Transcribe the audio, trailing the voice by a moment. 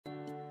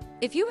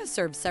If you have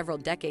served several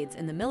decades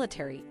in the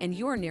military and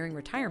you are nearing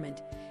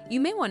retirement, you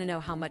may want to know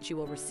how much you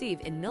will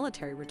receive in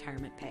military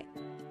retirement pay.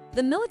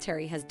 The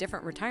military has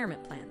different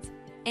retirement plans,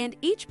 and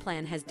each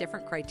plan has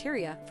different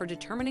criteria for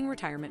determining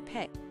retirement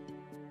pay.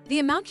 The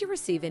amount you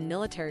receive in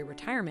military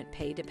retirement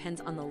pay depends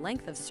on the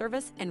length of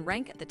service and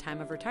rank at the time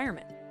of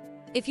retirement.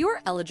 If you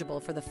are eligible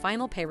for the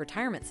final pay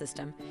retirement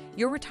system,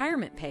 your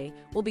retirement pay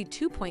will be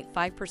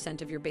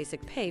 2.5% of your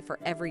basic pay for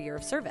every year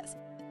of service.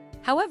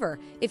 However,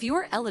 if you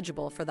are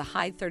eligible for the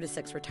high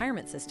 36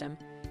 retirement system,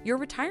 your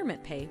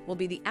retirement pay will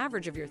be the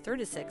average of your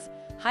 36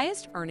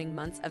 highest earning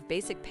months of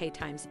basic pay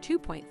times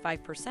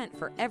 2.5%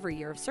 for every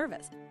year of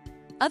service.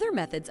 Other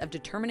methods of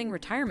determining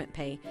retirement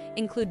pay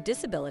include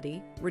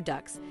disability,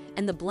 Redux,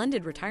 and the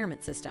blended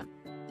retirement system.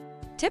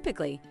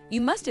 Typically,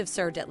 you must have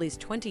served at least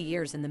 20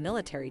 years in the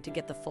military to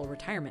get the full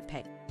retirement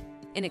pay.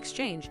 In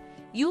exchange,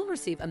 you will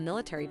receive a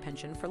military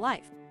pension for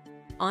life.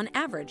 On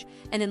average,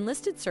 an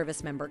enlisted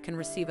service member can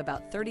receive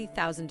about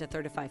 $30,000 to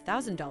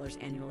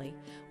 $35,000 annually,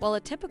 while a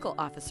typical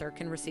officer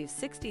can receive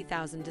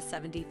 $60,000 to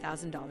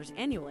 $70,000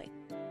 annually.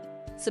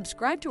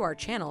 Subscribe to our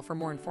channel for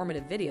more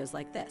informative videos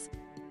like this.